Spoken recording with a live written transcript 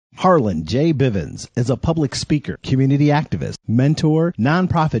Harlan Jay Bivens is a public speaker, community activist, mentor,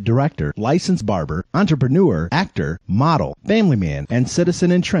 nonprofit director, licensed barber, entrepreneur, actor, model, family man, and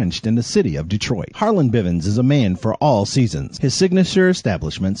citizen entrenched in the city of Detroit. Harlan Bivens is a man for all seasons. His signature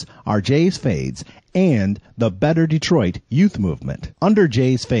establishments are Jay's Fades and the Better Detroit Youth Movement. Under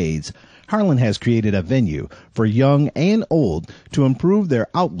Jay's Fades, Harlan has created a venue for young and old to improve their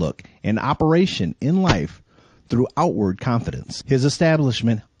outlook and operation in life through outward confidence. His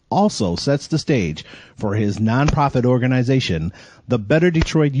establishment also sets the stage for his nonprofit organization, the Better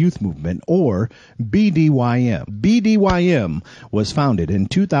Detroit Youth Movement, or BDYM. BDYM was founded in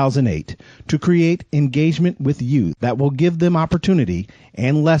 2008 to create engagement with youth that will give them opportunity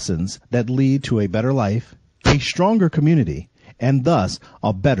and lessons that lead to a better life, a stronger community, and thus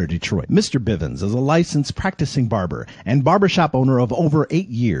a better Detroit. Mr. Bivens is a licensed practicing barber and barbershop owner of over 8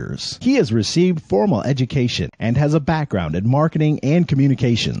 years. He has received formal education and has a background in marketing and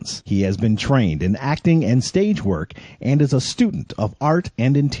communications. He has been trained in acting and stage work and is a student of art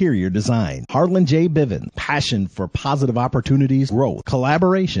and interior design. Harlan Jay Bivens' passion for positive opportunities, growth,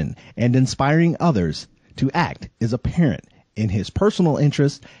 collaboration, and inspiring others to act is apparent in his personal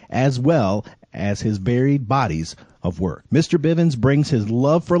interests as well as his varied bodies of work. Mr. Bivens brings his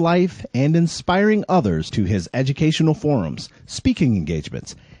love for life and inspiring others to his educational forums, speaking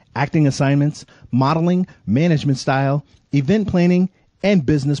engagements, acting assignments, modeling, management style, event planning, and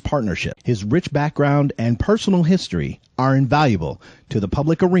business partnership. His rich background and personal history are invaluable to the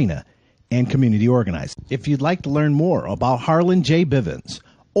public arena and community organizing. If you'd like to learn more about Harlan Jay Bivens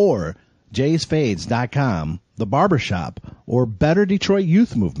or jaysfades.com, the barbershop, or Better Detroit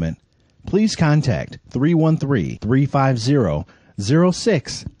Youth Movement, please contact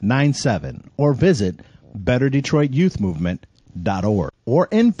 313-350-0697 or visit betterdetroityouthmovement.org or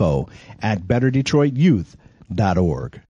info@betterdetroityouth.org.